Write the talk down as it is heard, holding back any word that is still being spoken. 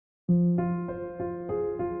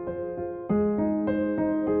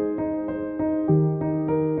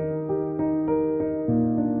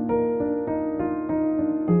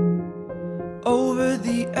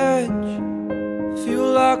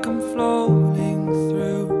like I'm floating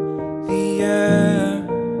through the air.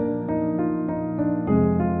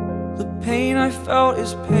 The pain I felt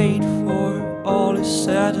is paid for, all is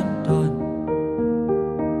said and done.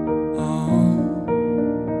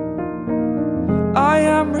 I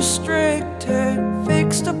am restricted,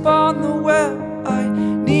 fixed upon the web. I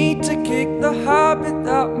need to kick the habit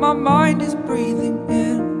that my mind is breathing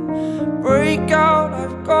in. Break out,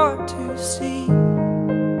 I've got to see.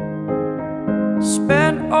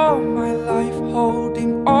 Spent all my life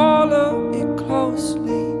holding all of it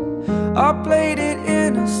closely. I played it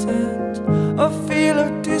innocent, a feel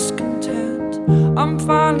of discontent. I'm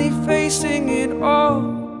finally facing it all,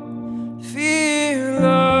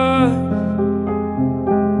 fearless.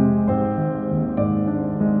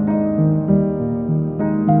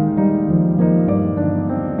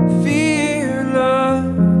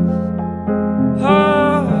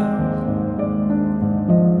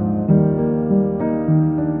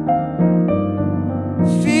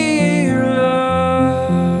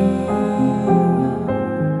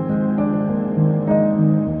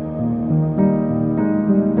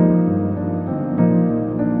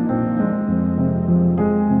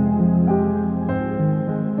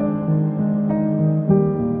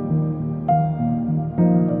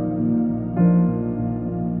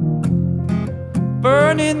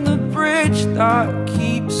 Burning the bridge that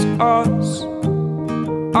keeps us.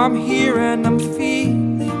 I'm here and I'm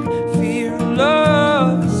feeling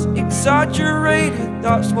fearless. Exaggerated,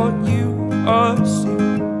 that's what you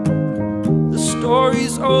assume. The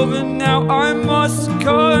story's over now, I must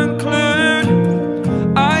conclude.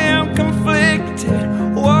 I am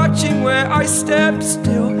conflicted, watching where I step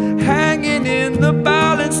still, hanging in the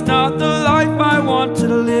balance, not the life I want to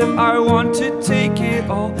live. I want to take it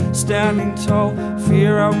all, standing tall.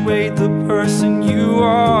 Fear outweighed the person you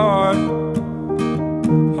are.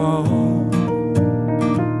 Oh,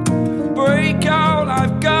 break out,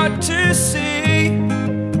 I've got to see.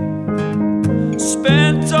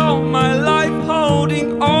 Spent all my life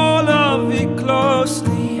holding all of it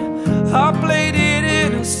closely. I played it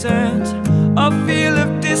innocent, a feel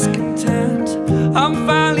of discontent. I'm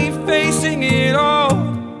finally facing it all.